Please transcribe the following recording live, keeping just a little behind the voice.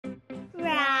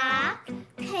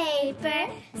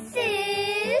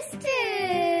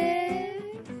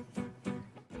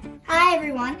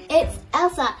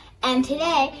and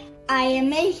today I am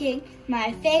making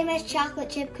my famous chocolate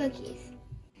chip cookies.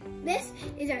 This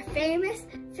is our famous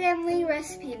family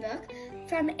recipe book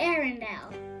from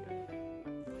Arendelle.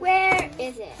 Where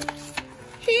is it?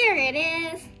 Here it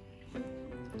is.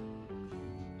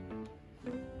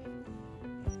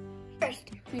 First,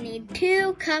 we need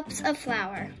 2 cups of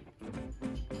flour.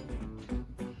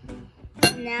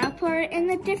 Now pour it in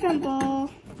a different bowl.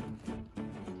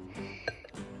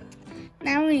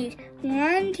 Now we need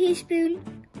 1 teaspoon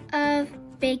of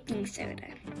baking soda.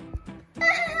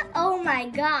 Oh my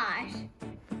gosh!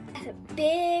 That's a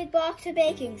big box of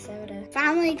baking soda.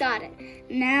 Finally got it.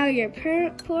 Now you're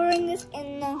pouring this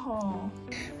in the hole.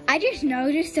 I just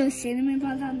noticed those cinnamon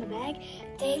buns on the bag.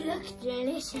 They look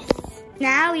delicious.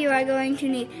 Now you are going to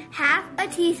need half a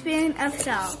teaspoon of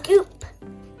salt. Scoop.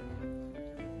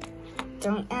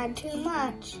 Don't add too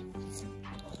much.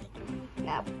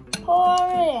 Now pour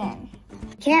it in.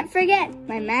 Can't forget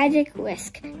my magic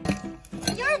whisk.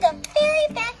 You're the very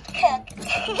best cook.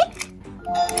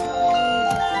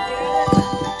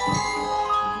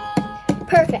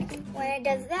 Perfect. When it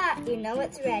does that, you know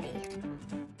it's ready.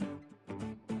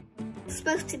 It's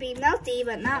supposed to be melty,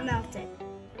 but not melted.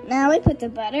 Now we put the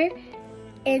butter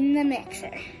in the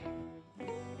mixer.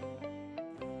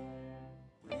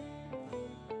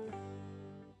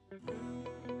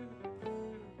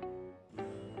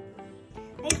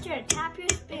 Make sure to tap your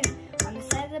spoon on the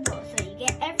side of the bowl so you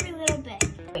get every little bit.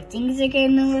 Things are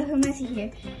getting a little messy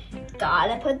here.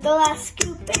 Gotta put the last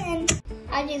scoop in.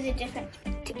 I'll use a different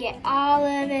to get all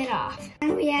of it off.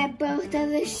 And we add both of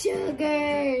the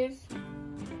sugars.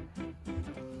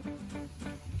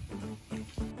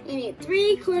 You need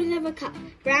 3/4 of a cup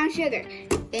brown sugar.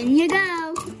 In you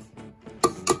go.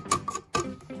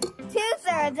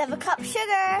 2/3 of a cup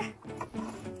sugar.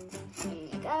 In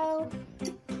you go.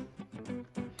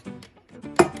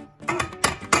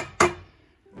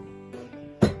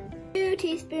 2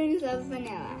 teaspoons of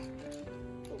vanilla.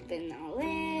 Open the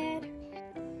lid.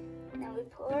 Now we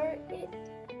pour it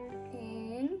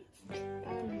in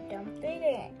and dump it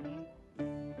in.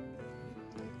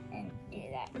 And do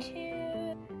that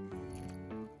too.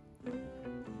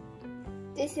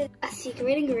 This is a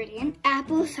secret ingredient,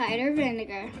 apple cider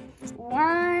vinegar.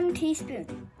 1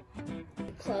 teaspoon.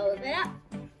 Close it up.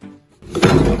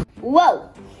 Whoa!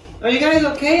 Are you guys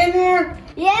okay in there?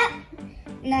 Yeah.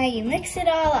 Now you mix it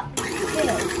all up.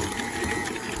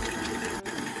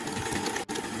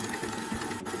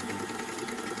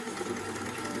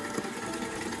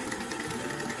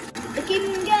 Looking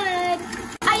good.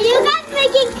 Are you guys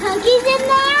making cookies in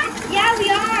there? Yeah, we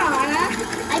are, Anna.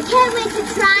 I can't wait to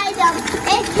try them.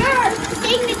 It's your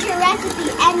signature recipe,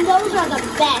 and those are the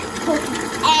best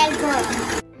cookies ever.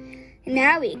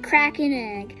 Now we crack an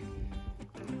egg.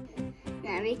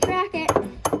 Now we crack it.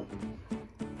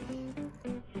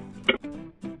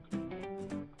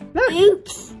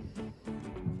 Oops.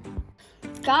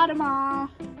 Got them all.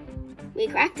 We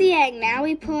cracked the egg, now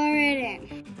we pour it in.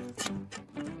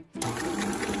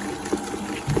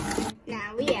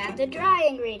 Now we add the dry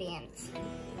ingredients.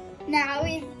 Now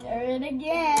we stir it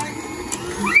again.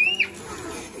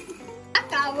 That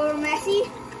got a little messy.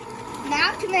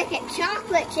 Now to make it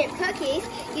chocolate chip cookies,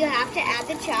 you have to add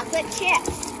the chocolate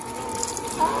chips.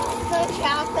 Oh, so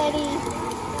chocolatey.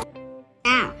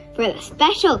 Now for the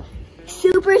special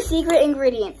super secret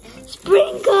ingredient,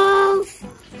 sprinkles.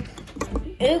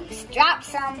 Oops, dropped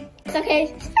some. It's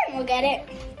okay, Spring will get it.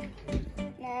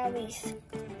 Now we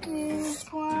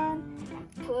scoop one,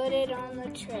 put it on the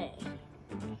tray.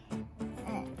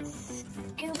 And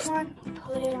scoop one,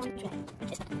 put it on the tray.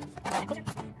 Just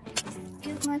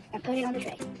scoop one and put it on the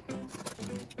tray.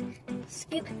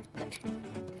 Scoop, put.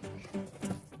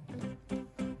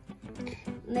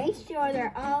 Make sure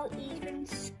they're all even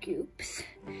scoops.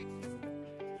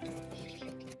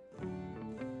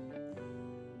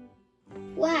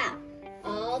 Wow,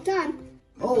 all done.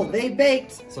 Oh, they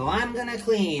baked, so I'm gonna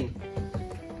clean.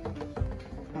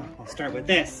 Oh, I'll start with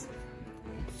this.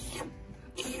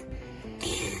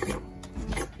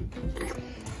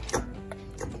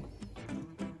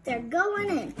 They're going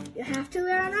in. You have to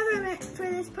wear another mitt for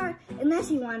this part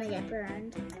unless you want to get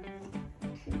burned.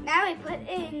 Now we put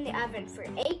it in the oven for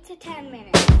 8 to 10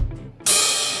 minutes.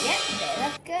 Yep, they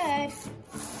look good.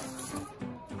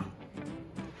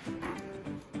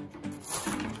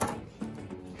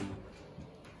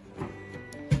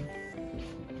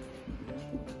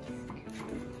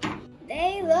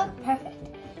 They look perfect.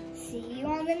 See you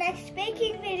on the next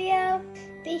baking video.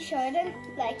 Be sure to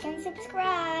like and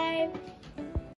subscribe.